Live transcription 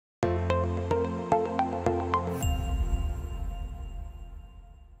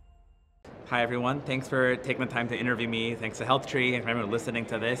Hi everyone, thanks for taking the time to interview me. Thanks to HealthTree and for everyone listening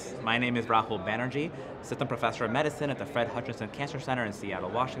to this. My name is Rahul Banerjee, Assistant Professor of Medicine at the Fred Hutchinson Cancer Center in Seattle,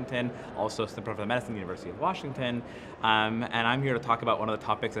 Washington, also Assistant Professor of Medicine at the University of Washington. And I'm here to talk about one of the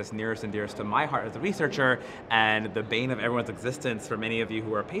topics that's nearest and dearest to my heart as a researcher and the bane of everyone's existence for many of you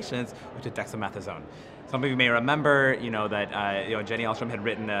who are patients, which is dexamethasone. Some of you may remember, that Jenny Elstrom had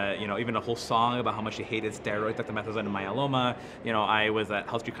written, even a whole song about how much she hated steroids, dexamethasone, and myeloma. I was at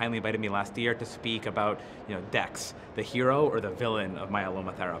HealthTree kindly invited me last year to speak about, Dex, the hero or the villain of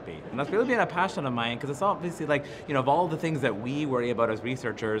myeloma therapy. And that's really been a passion of mine because it's obviously like, of all the things that we worry about as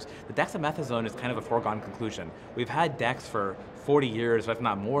researchers, the dexamethasone is kind of a foregone conclusion. We've had Dex for 40 years, if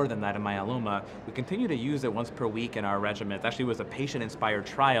not more than that, in myeloma. We continue to use it once per week in our regimen. It actually was a patient-inspired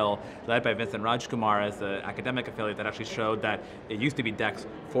trial led by Vincent Rajkumar as the academic affiliate that actually showed that it used to be Dex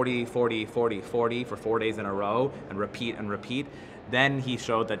 40, 40, 40, 40 for 4 days in a row and repeat and repeat. Then he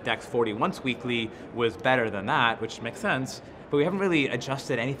showed that Dex 40 once weekly was better than that, which makes sense. But we haven't really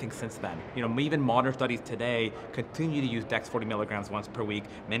adjusted anything since then. Even modern studies today continue to use Dex 40 milligrams once per week.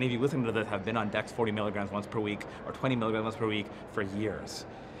 Many of you listening to this have been on Dex 40 milligrams once per week or 20 milligrams once per week for years.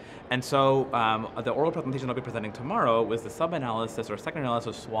 And so the oral presentation I'll be presenting tomorrow was the sub-analysis or second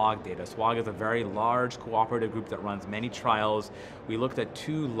analysis of SWOG data. SWOG is a very large cooperative group that runs many trials. We looked at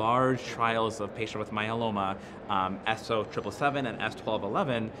two large trials of patients with myeloma, SO777 and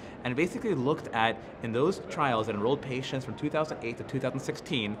S1211, and basically looked at, in those trials that enrolled patients from 2008 to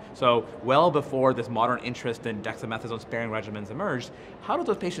 2016, so well before this modern interest in dexamethasone-sparing regimens emerged, how did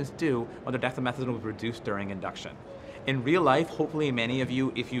those patients do when their dexamethasone was reduced during induction? In real life, hopefully many of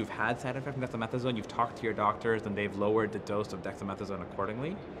you, if you've had side effects from dexamethasone, you've talked to your doctors and they've lowered the dose of dexamethasone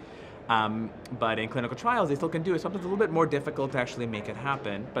accordingly. But in clinical trials, they still can do it. Sometimes it's a little bit more difficult to actually make it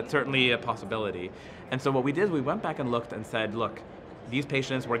happen, but certainly a possibility. And so what we did is we went back and looked and said, look, these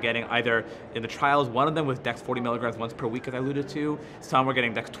patients were getting either, in the trials, one of them was Dex 40 milligrams once per week, as I alluded to. Some were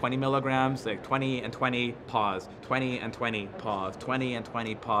getting Dex 20 milligrams, like 20 and 20, pause, 20 and 20, pause, 20 and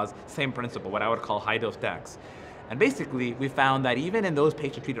 20, pause. Same principle, what I would call high-dose Dex. And basically, we found that even in those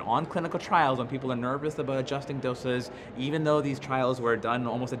patients treated on clinical trials, when people are nervous about adjusting doses, even though these trials were done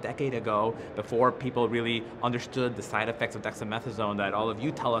almost a decade ago, before people really understood the side effects of dexamethasone that all of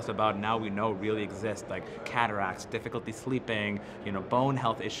you tell us about now we know really exist, like cataracts, difficulty sleeping, bone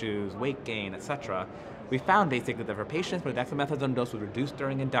health issues, weight gain, etc. We found basically that for patients where the dexamethasone dose was reduced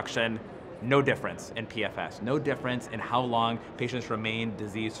during induction, no difference in PFS, no difference in how long patients remain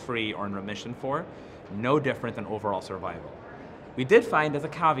disease-free or in remission for, no difference in overall survival. We did find as a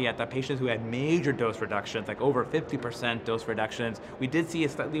caveat that patients who had major dose reductions, like over 50% dose reductions, we did see a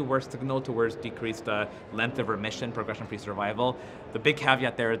slightly worse signal towards decreased length of remission, progression-free survival. The big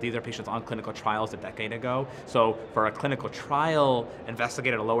caveat there is these are patients on clinical trials a decade ago. So for a clinical trial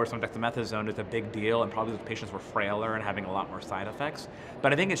investigator to lower some dexamethasone is a big deal, and probably those patients were frailer and having a lot more side effects.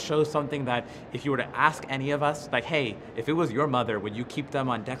 But I think it shows something that if you were to ask any of us, like, hey, if it was your mother, would you keep them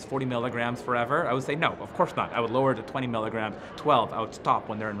on Dex 40 milligrams forever? I would say no, of course not. I would lower it to 20 milligrams, 12, I would stop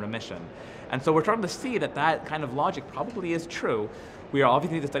when they're in remission. And so we're starting to see that that kind of logic probably is true. We are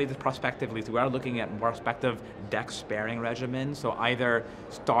obviously need to study this prospectively, so we are looking at prospective Dex sparing regimens, so either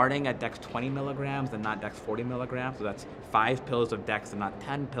starting at Dex 20 milligrams and not Dex 40 milligrams, so that's 5 pills of Dex and not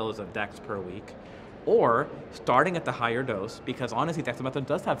 10 pills of Dex per week, or starting at the higher dose, because honestly dexamethasone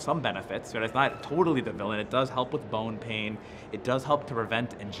does have some benefits, but it's not totally the villain. It does help with bone pain. It does help to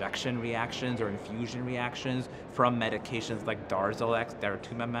prevent injection reactions or infusion reactions from medications like Darzalex,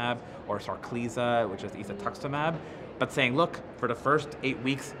 daratumumab, or Sarclisa, which is isatuximab. But saying, look, for the first 8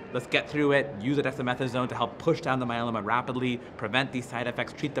 weeks, let's get through it, use a dexamethasone to help push down the myeloma rapidly, prevent these side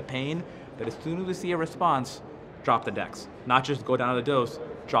effects, treat the pain, but as soon as we see a response, drop the Dex. Not just go down to the dose,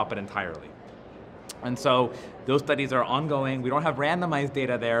 drop it entirely. And so those studies are ongoing. We don't have randomized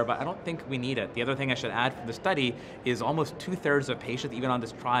data there, but I don't think we need it. The other thing I should add for the study is almost 2/3 of patients, even on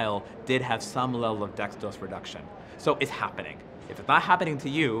this trial, did have some level of Dex dose reduction. So it's happening. If it's not happening to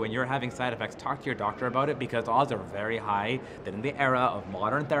you and you're having side effects, talk to your doctor about it, because odds are very high that in the era of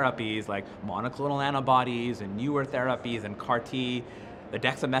modern therapies like monoclonal antibodies and newer therapies and CAR-T, the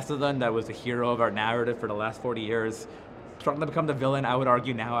dexamethasone that was the hero of our narrative for the last 40 years, starting to become the villain. I would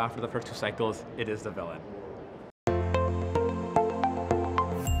argue now after the first 2 cycles, it is the villain.